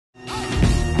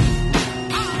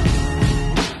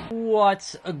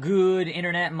What's good,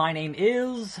 Internet? My name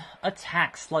is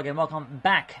Attack Slug, and welcome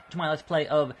back to my Let's Play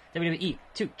of WWE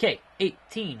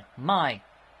 2K18, my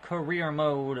career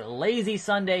mode. Lazy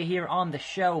Sunday here on the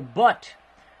show, but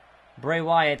Bray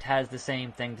Wyatt has the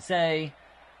same thing to say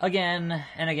again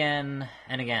and again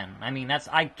and again. I mean,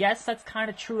 I guess that's kind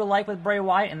of true to life with Bray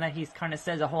Wyatt, in that he kind of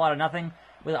says a whole lot of nothing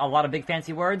with a lot of big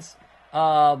fancy words.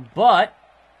 But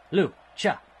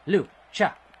Lucha,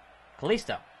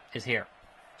 Kalisto is here.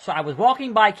 So I was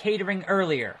walking by catering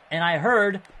earlier, and I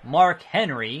heard Mark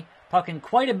Henry talking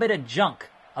quite a bit of junk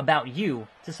about you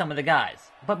to some of the guys.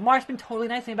 But Mark's been totally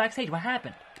nice to me backstage. What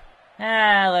happened?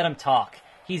 Let him talk.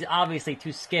 He's obviously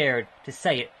too scared to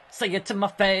say it. Say it to my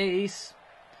face.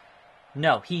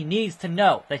 No, he needs to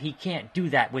know that he can't do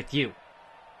that with you.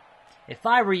 If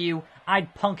I were you,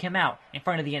 I'd punk him out in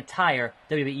front of the entire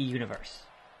WWE universe.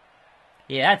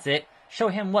 Yeah, that's it. Show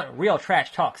him what real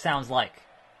trash talk sounds like.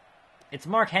 It's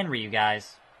Mark Henry, you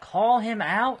guys. Call him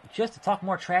out just to talk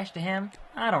more trash to him?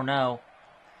 I don't know.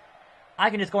 I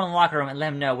can just go in the locker room and let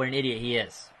him know what an idiot he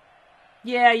is.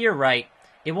 Yeah, you're right.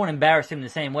 It won't embarrass him the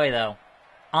same way, though.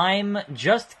 I'm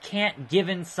just can't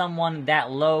giving someone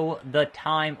that low the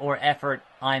time or effort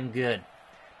I'm good.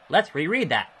 Let's reread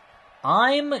that.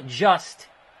 I'm just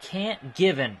can't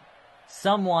giving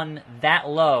someone that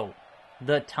low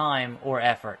the time or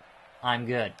effort I'm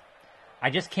good. I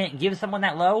just can't give someone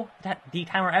that low, the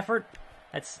time or effort.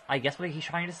 That's, I guess, what he's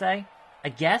trying to say. I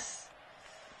guess?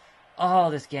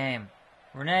 Oh, this game.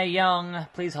 Renee Young,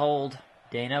 please hold.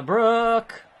 Dana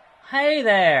Brooke. Hey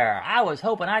there. I was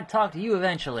hoping I'd talk to you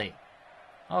eventually.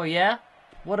 Oh, yeah?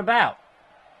 What about?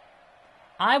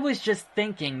 I was just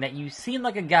thinking that you seem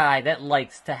like a guy that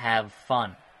likes to have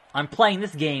fun. I'm playing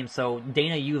this game, so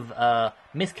Dana, you've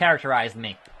mischaracterized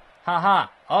me. Haha.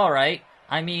 Alright.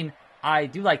 I mean, I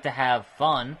do like to have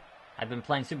fun. I've been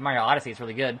playing Super Mario Odyssey. It's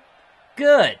really good.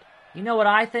 Good! You know what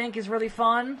I think is really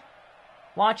fun?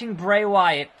 Watching Bray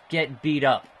Wyatt get beat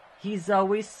up. He's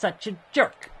always such a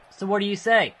jerk. So what do you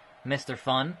say, Mr.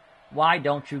 Fun? Why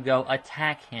don't you go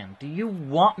attack him? Do you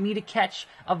want me to catch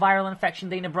a viral infection,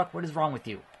 Dana Brooke? What is wrong with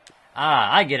you?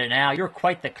 Ah, I get it now. You're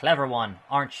quite the clever one,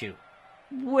 aren't you?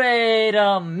 Wait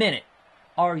a minute.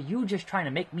 Are you just trying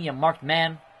to make me a marked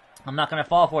man? I'm not going to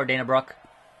fall for it, Dana Brooke.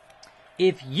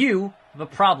 If you have a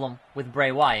problem with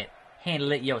Bray Wyatt,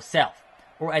 handle it yourself.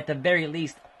 Or at the very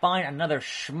least, find another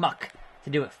schmuck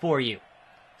to do it for you.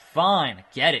 Fine,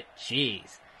 get it.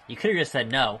 Jeez. You could have just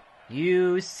said no.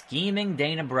 You scheming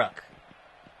Dana Brooke.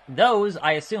 Those,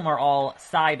 I assume, are all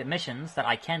side missions that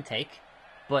I can take.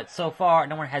 But so far,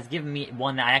 no one has given me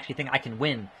one that I actually think I can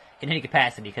win in any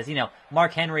capacity. Because, you know,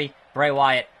 Mark Henry, Bray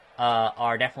Wyatt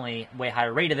are definitely way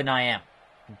higher rated than I am.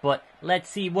 But let's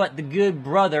see what the good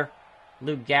brother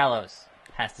Luke Gallows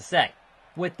has to say.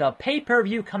 With the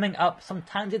pay-per-view coming up,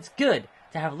 sometimes it's good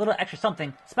to have a little extra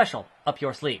something special up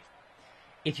your sleeve.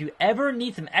 If you ever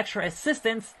need some extra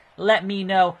assistance, let me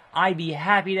know. I'd be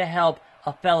happy to help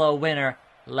a fellow winner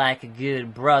like a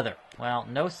good brother. Well,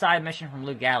 no side mission from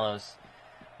Luke Gallows.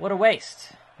 What a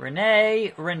waste.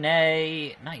 Renee,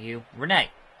 not you, Renee.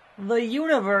 The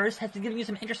universe has been giving you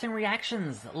some interesting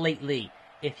reactions lately.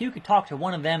 If you could talk to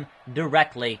one of them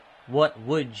directly, what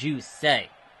would you say?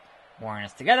 We're in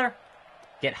this together.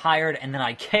 Get hired and then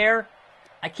I care.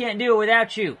 I can't do it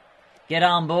without you. Get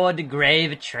on board the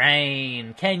gravy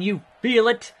train. Can you feel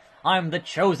it? I'm the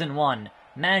chosen one.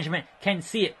 Management can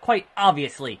see it quite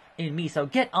obviously in me, so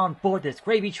get on board this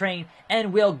gravy train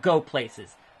and we'll go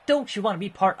places. Don't you want to be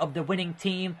part of the winning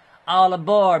team? All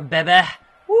aboard, baby.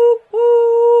 Woo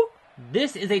woo.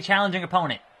 This is a challenging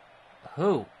opponent.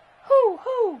 Who?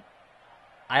 Who?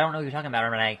 I don't know who you're talking about,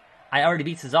 Renee. I already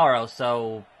beat Cesaro,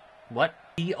 so... What?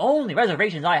 The only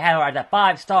reservations I have are at the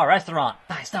 5-star restaurant.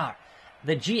 5-star.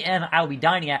 The GM I will be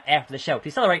dining at after the show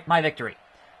to celebrate my victory.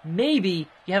 Maybe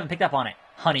you haven't picked up on it,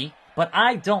 honey, but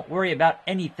I don't worry about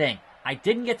anything. I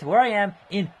didn't get to where I am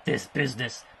in this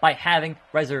business by having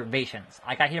reservations.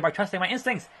 I got here by trusting my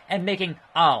instincts and making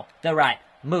all the right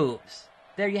moves.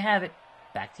 There you have it.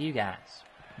 Back to you guys.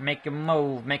 Make a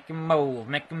move, make a move,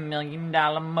 make $1 million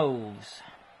moves.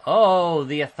 Oh,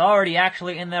 the Authority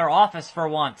actually in their office for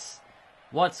once.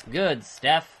 What's good,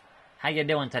 Steph? How you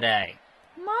doing today?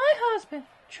 My husband,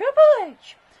 Triple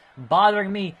H.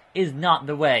 Bothering me is not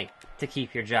the way to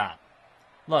keep your job.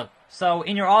 Look, so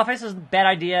in your office is a bad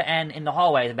idea, and in the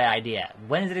hallway is a bad idea.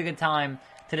 When is it a good time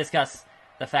to discuss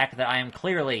the fact that I am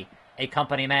clearly a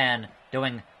company man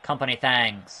doing company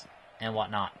things and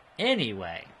whatnot?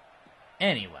 Anyway,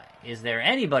 is there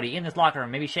anybody in this locker room?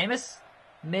 Maybe Sheamus?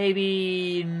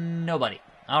 Maybe nobody.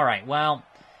 Alright, well,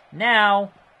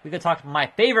 now we could talk to my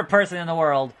favorite person in the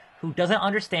world, who doesn't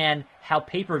understand how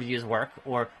pay-per-views work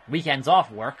or weekends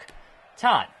off work,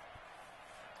 Todd.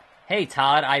 Hey,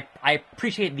 Todd, I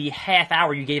appreciate the half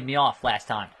hour you gave me off last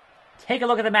time. Take a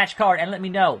look at the match card and let me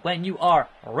know when you are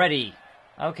ready.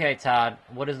 Okay, Todd,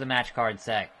 what does the match card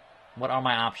say? What are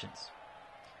my options?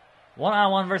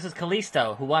 One-on-one versus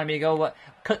Kalisto, who wanted me to go...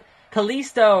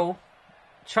 Kalisto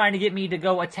trying to get me to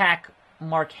go attack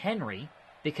Mark Henry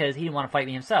because he didn't want to fight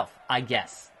me himself, I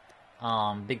guess.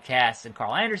 Big Cass and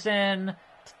Carl Anderson,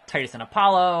 Titus and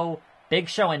Apollo, Big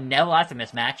Show and Neville, that's a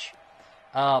mismatch.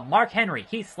 Mark Henry,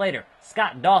 Heath Slater,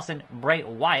 Scott Dawson, Bray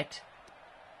Wyatt,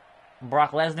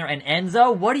 Brock Lesnar, and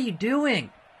Enzo? What are you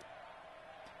doing?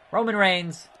 Roman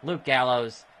Reigns, Luke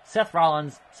Gallows, Seth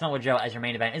Rollins, Samoa Joe as your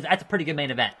main event. That's a pretty good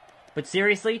main event. But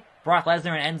seriously, Brock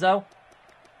Lesnar and Enzo?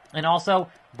 And also,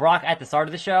 Brock at the start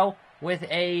of the show with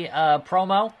a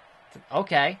promo?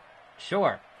 Okay,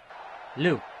 sure.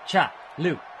 Lucha,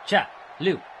 Lucha,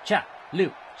 Lucha,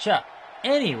 Lucha.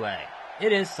 Anyway,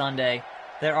 it is Sunday.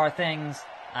 There are things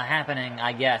happening,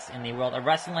 I guess, in the world of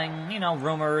wrestling. You know,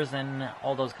 rumors and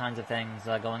all those kinds of things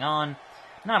going on.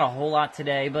 Not a whole lot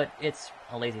today, but it's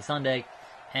a lazy Sunday.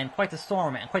 And quite the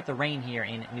storm and quite the rain here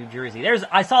in New Jersey.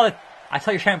 I saw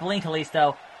your trampoline,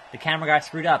 Kalisto. The camera guy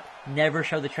screwed up. Never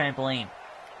show the trampoline.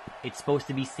 It's supposed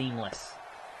to be seamless.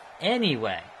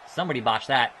 Anyway, somebody botched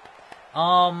that.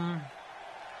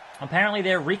 Apparently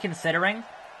they're reconsidering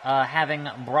having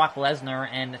Brock Lesnar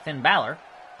and Finn Balor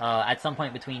at some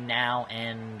point between now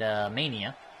and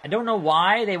Mania. I don't know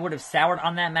why they would have soured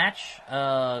on that match,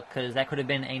 because that could have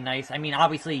been a nice... I mean,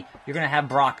 obviously, you're going to have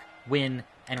Brock win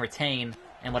and retain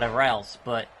and whatever else,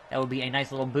 but that would be a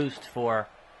nice little boost for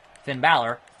Finn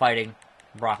Balor fighting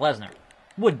Brock Lesnar.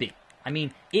 Would be. I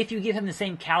mean, if you give him the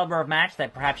same caliber of match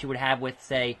that perhaps you would have with,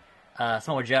 say,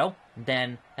 Samoa Joe,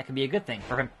 then that could be a good thing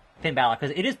for Finn Balor,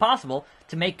 because it is possible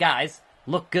to make guys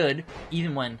look good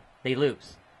even when they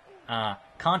lose.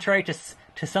 Contrary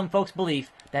to some folks'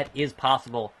 belief, that is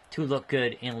possible to look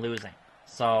good in losing.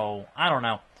 So, I don't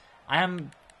know.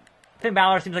 Finn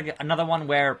Balor seems like another one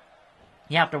where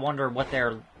you have to wonder what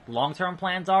their long-term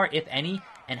plans are, if any,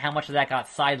 and how much of that got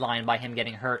sidelined by him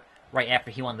getting hurt right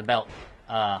after he won the belt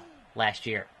last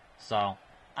year. So,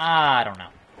 I don't know.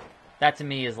 That to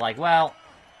me is like, well,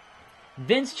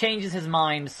 Vince changes his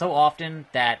mind so often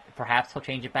that perhaps he'll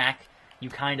change it back. You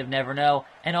kind of never know.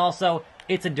 And also,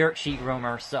 it's a dirt sheet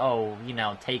rumor, so, you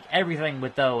know, take everything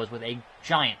with those with a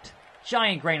giant,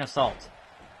 giant grain of salt.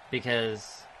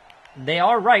 Because they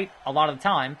are right a lot of the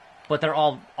time, but they're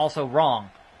all also wrong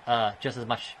just as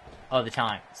much of the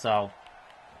time. So,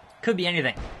 could be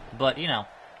anything. But, you know,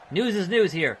 news is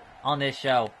news here on this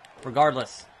show,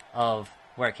 regardless of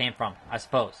where it came from, I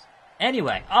suppose.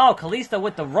 Anyway, Kalisto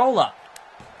with the roll-up.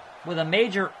 With a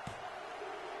major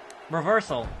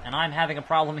reversal, and I'm having a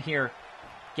problem here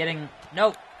getting...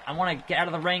 Nope, I want to get out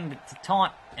of the ring to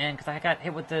taunt, and because I got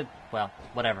hit with the... Well,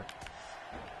 whatever.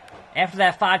 After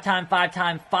that five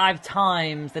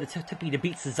times that it took me to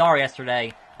beat Cesaro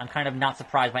yesterday, I'm kind of not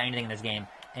surprised by anything in this game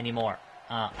anymore.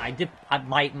 My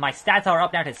stats are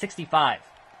up now to 65.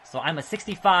 So I'm a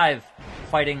 65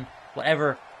 fighting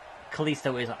whatever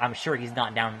Kalisto is. I'm sure he's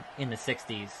not down in the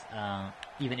 60s,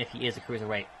 even if he is a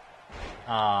cruiserweight.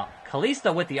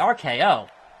 Kalisto with the RKO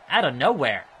out of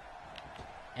nowhere.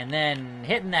 And then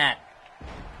hitting that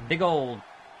big old,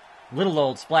 little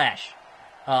old splash.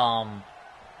 And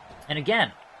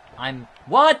again,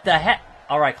 what the heck?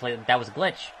 Alright, Kalisto, that was a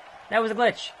glitch. That was a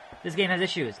glitch. This game has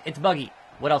issues. It's buggy.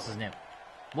 What else is new?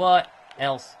 What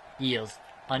else is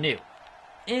new?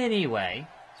 Anyway,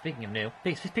 speaking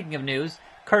of news,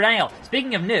 Kurt Angle.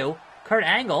 Speaking of new, Kurt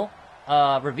Angle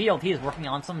revealed he is working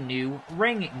on some new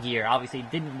ring gear. Obviously,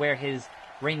 didn't wear his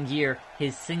ring gear,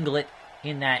 his singlet,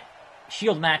 in that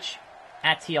Shield match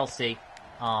at TLC.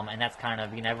 And that's kind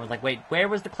of, you know, everyone's like, wait, where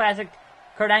was the classic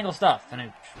Kurt Angle stuff? And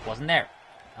it wasn't there,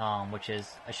 which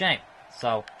is a shame.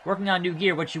 So, working on new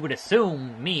gear, which you would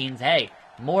assume means, hey,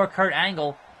 more Kurt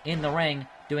Angle in the ring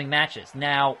doing matches.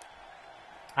 Now,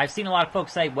 I've seen a lot of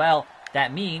folks say, well,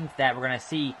 that means that we're going to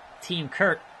see Team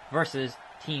Kurt versus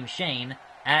Team Shane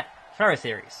at Survivor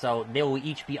Series. So they will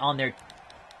each be on their...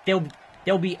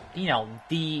 They'll be, you know,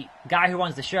 the guy who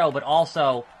runs the show, but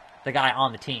also the guy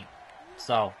on the team.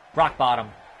 So, rock bottom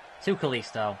to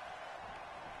Kalisto.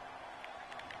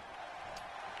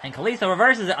 And Kalisto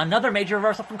reverses it. Another major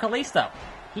reversal from Kalisto.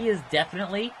 He is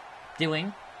definitely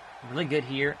doing really good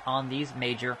here on these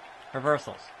major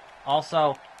reversals.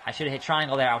 Also, I should have hit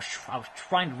triangle there. I was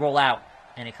trying to roll out,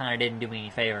 and it kind of didn't do me any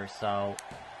favors, so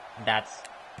that's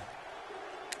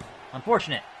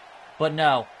unfortunate. But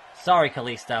no, sorry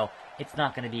Kalisto, it's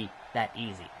not going to be that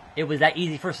easy. It was that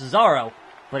easy for Cesaro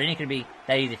but it ain't gonna be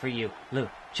that easy for you.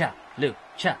 Lucha,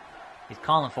 Lucha. He's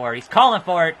calling for it. He's calling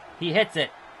for it. He hits it.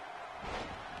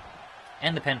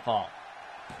 And the pinfall.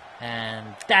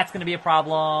 And that's gonna be a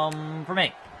problem for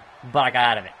me. But I got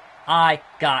out of it. I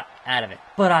got out of it.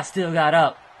 But I still got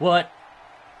up. What?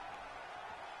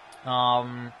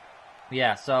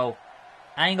 Yeah, so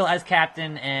Angle as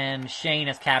captain and Shane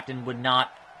as captain would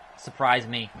not surprise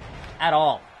me at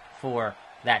all for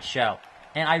that show.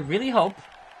 And I really hope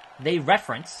they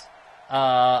reference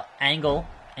Angle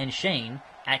and Shane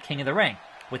at King of the Ring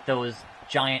with those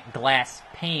giant glass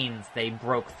panes they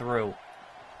broke through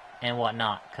and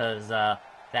whatnot, because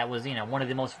that was, you know, one of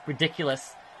the most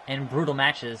ridiculous and brutal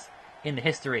matches in the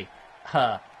history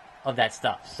of that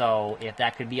stuff. So if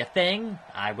that could be a thing,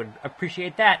 I would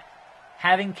appreciate that.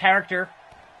 Having character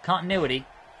continuity,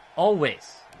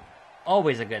 always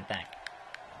a good thing.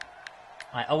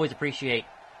 I always appreciate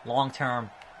long-term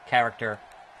character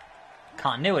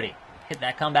continuity. Hit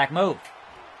that comeback move.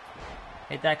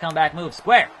 Hit that comeback move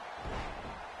square.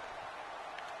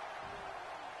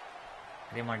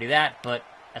 I didn't want to do that, but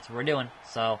that's what we're doing.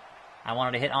 So I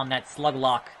wanted to hit on that slug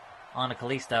lock on a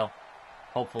Kalisto,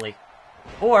 hopefully.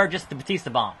 Or just the Batista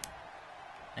bomb.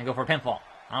 And go for a pinfall.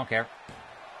 I don't care.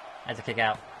 That's a kick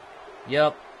out.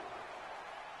 Yup.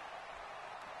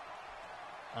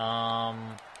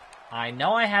 I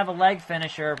know I have a leg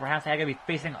finisher. Perhaps I gotta be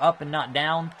facing up and not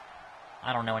down.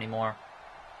 I don't know anymore.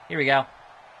 Here we go.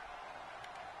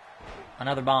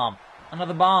 Another bomb.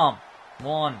 Another bomb.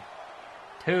 1,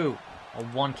 2. A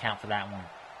 1 count for that one.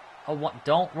 A 1.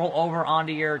 Don't roll over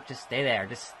onto your... Just stay there.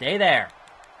 Just stay there.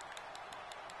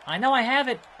 I know I have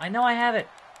it. I know I have it.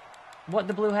 What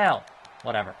the blue hell?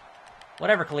 Whatever.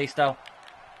 Whatever, Kalisto.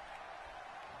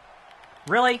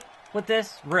 Really? With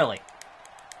this? Really?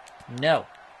 No.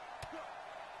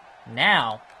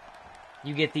 Now,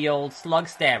 you get the old slug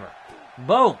stabber.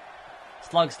 Boom!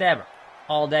 Slug stabber.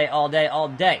 All day, all day, all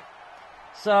day.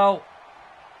 So,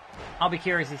 I'll be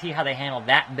curious to see how they handle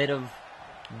that bit of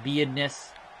beadness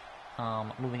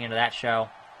moving into that show.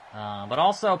 But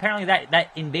also, apparently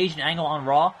that invasion angle on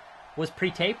Raw was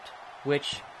pre-taped,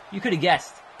 which you could have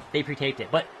guessed they pre-taped it.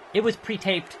 But it was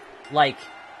pre-taped, like,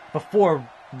 before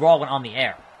Raw went on the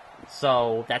air.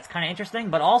 So, that's kind of interesting.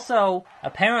 But also,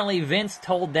 apparently Vince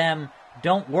told them,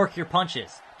 don't work your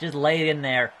punches. Just lay it in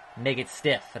there, make it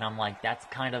stiff. And I'm like, that's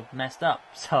kind of messed up.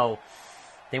 So,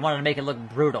 they wanted to make it look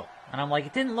brutal. And I'm like,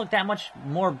 it didn't look that much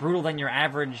more brutal than your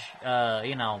average,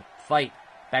 fight,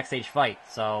 backstage fight.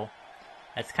 So,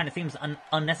 that kind of seems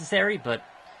unnecessary, but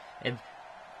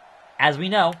as we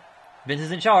know, Vince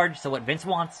is in charge, so what Vince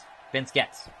wants, Vince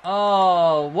gets.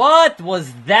 Oh, what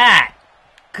was that?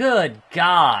 Good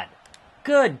God.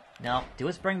 Good. No, do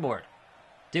a springboard.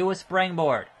 Do a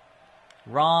springboard.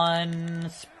 Run.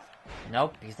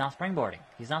 Nope, he's not springboarding.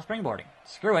 He's not springboarding.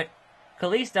 Screw it.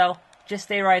 Kalisto, just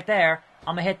stay right there.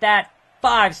 I'm gonna hit that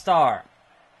 5-star.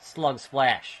 Slug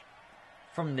splash.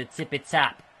 From the tippy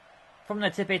top. From the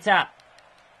tippy top.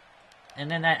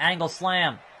 And then that angle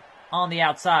slam on the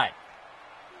outside.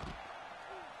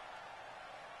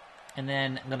 And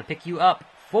then I'm gonna pick you up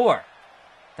for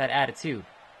that attitude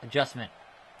adjustment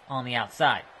on the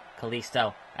outside.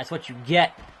 Kalisto, that's what you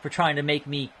get for trying to make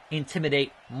me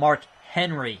intimidate Mark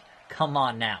Henry. Come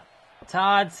on now.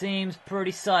 Todd seems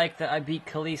pretty psyched that I beat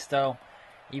Kalisto,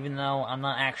 even though I'm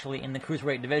not actually in the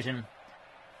Cruiserweight division.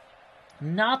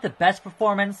 Not the best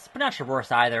performance, but not your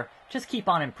worst either. Just keep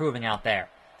on improving out there.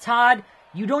 Todd,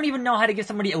 you don't even know how to give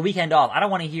somebody a weekend off. I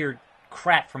don't want to hear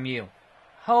crap from you.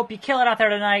 Hope you kill it out there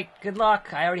tonight. Good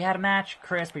luck. I already had a match.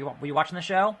 Chris, were you watching the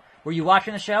show? Were you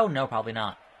watching the show? No, probably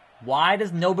not. Why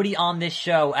does nobody on this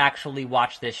show actually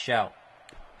watch this show?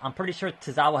 I'm pretty sure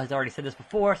Tozawa has already said this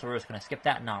before, so we're just going to skip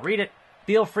that and not read it.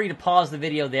 Feel free to pause the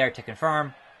video there to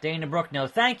confirm. Dana Brooke, no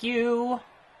thank you.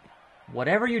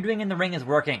 Whatever you're doing in the ring is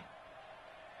working.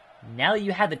 Now that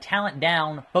you have the talent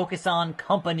down, focus on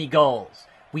company goals.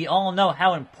 We all know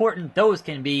how important those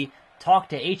can be. Talk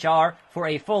to HR for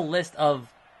a full list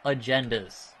of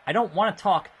agendas. I don't want to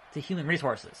talk to human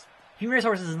resources. Human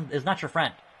resources is not your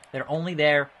friend. They're only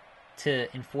there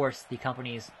to enforce the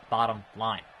company's bottom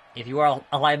line. If you are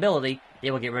a liability,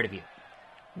 they will get rid of you.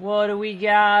 What do we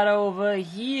got over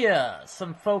here?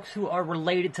 Some folks who are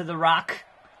related to The Rock.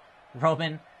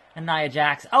 Roman and Nia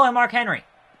Jax. Oh, and Mark Henry.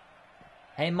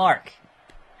 Hey, Mark.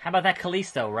 How about that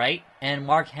Kalisto, right? And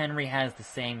Mark Henry has the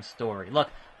same story. Look,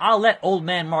 I'll let old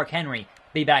man Mark Henry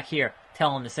be back here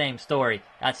telling the same story.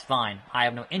 That's fine. I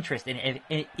have no interest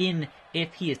in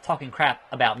if he is talking crap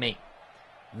about me.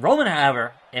 Roman,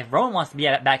 however, if Roman wants to be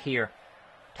back here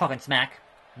talking smack,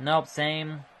 nope,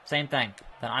 same thing.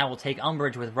 Then I will take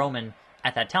umbrage with Roman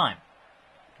at that time.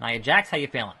 Nia Jax, how you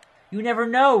feeling? You never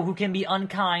know who can be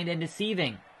unkind and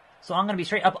deceiving. So I'm going to be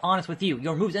straight up honest with you.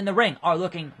 Your moves in the ring are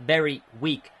looking very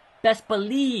weak. Best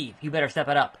believe you better step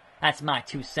it up. That's my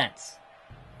 2 cents.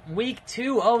 Week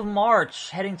 2 of March,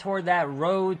 heading toward that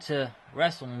road to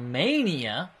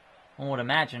WrestleMania. One would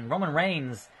imagine Roman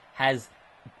Reigns has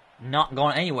not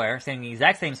gone anywhere, staying in the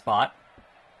exact same spot,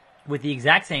 with the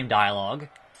exact same dialogue.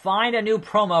 Find a new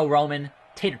promo, Roman.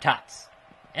 Tater tots.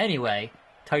 Anyway,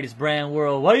 Titus Brand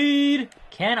Worldwide.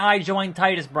 Can I join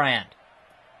Titus Brand?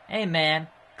 Hey man,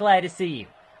 glad to see you.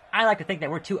 I like to think that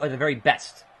we're two of the very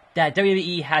best that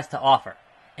WWE has to offer.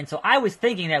 And so I was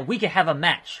thinking that we could have a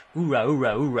match. Oorah,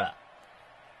 oorah, oorah.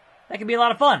 That could be a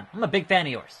lot of fun. I'm a big fan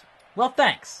of yours. Well,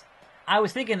 thanks. I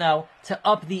was thinking, though, to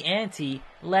up the ante,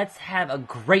 let's have a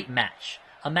great match.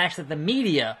 A match that the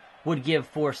media would give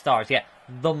 4 stars. Yeah,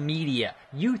 the media.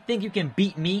 You think you can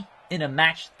beat me in a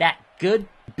match that good?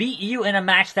 Beat you in a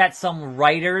match that some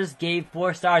writers gave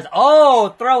 4 stars?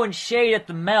 Oh, throwing shade at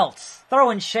the melts.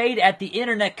 Throwing shade at the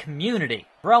internet community.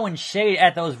 Throwing shade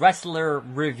at those wrestler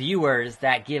reviewers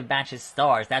that give matches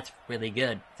stars. That's really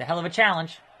good. It's a hell of a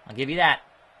challenge. I'll give you that.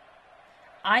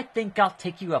 I think I'll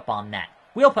take you up on that.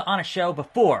 We'll put on a show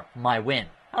before my win.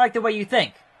 I like the way you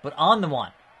think, but on the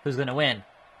one who's gonna win.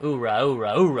 Oorah,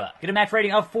 oorah, oorah. Get a match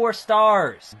rating of 4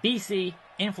 stars. BC,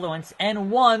 influence,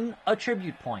 and 1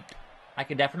 attribute point. I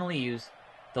could definitely use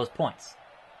those points.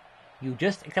 You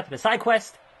just accepted a side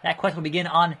quest. That quest will begin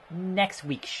on next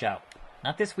week's show.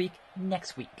 Not this week,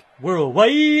 next week.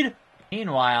 Worldwide!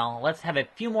 Meanwhile, let's have a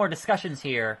few more discussions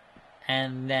here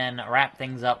and then wrap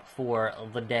things up for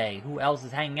the day. Who else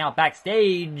is hanging out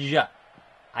backstage?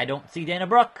 I don't see Dana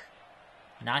Brooke.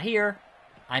 Not here.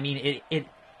 I mean, it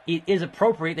is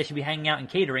appropriate that she be hanging out in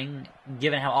catering,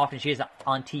 given how often she is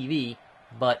on TV,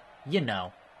 but you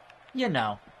know.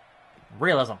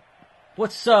 Realism.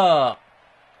 What's up?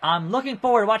 I'm looking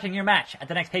forward to watching your match at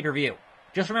the next pay-per-view.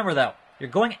 Just remember, though, you're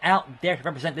going out there to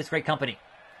represent this great company.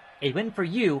 A win for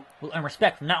you will earn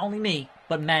respect from not only me,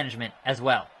 but management as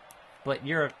well. But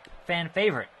you're a fan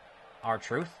favorite,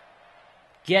 R-Truth.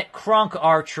 Get crunk,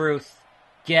 R-Truth.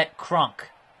 Get crunk.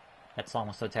 That song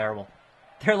was so terrible.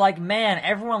 They're like, man,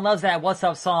 everyone loves that What's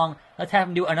Up song. Let's have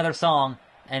them do another song.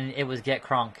 And it was Get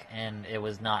Crunk, and it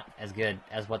was not as good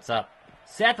as What's Up.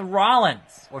 Seth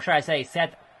Rollins, or should I say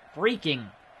Seth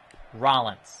freaking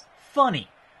Rollins. Funny.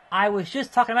 I was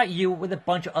just talking about you with a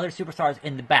bunch of other superstars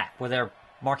in the back. Were there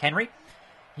Mark Henry?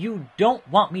 You don't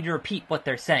want me to repeat what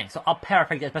they're saying, so I'll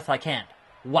paraphrase it as best I can.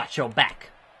 Watch your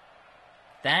back.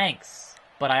 Thanks.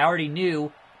 But I already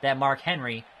knew that Mark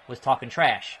Henry was talking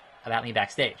trash about me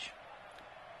backstage.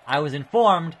 I was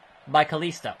informed by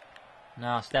Kalisto.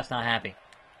 No, Steph's not happy.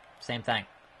 Same thing.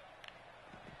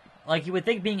 Like, you would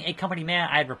think being a company man,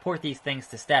 I'd report these things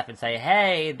to Steph and say,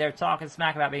 hey, they're talking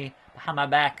smack about me behind my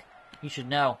back. You should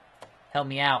know. Help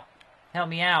me out. Help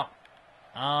me out.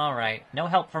 Alright, no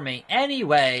help for me.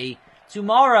 Anyway,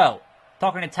 tomorrow,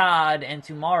 talking to Todd, and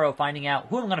tomorrow finding out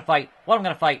who I'm going to fight, what I'm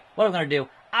going to fight, what I'm going to do.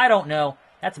 I don't know.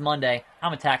 That's Monday.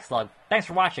 I'm Attack Slug. Thanks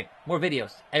for watching. More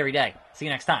videos every day. See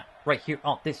you next time, right here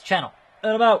on this channel.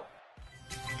 And I'm out.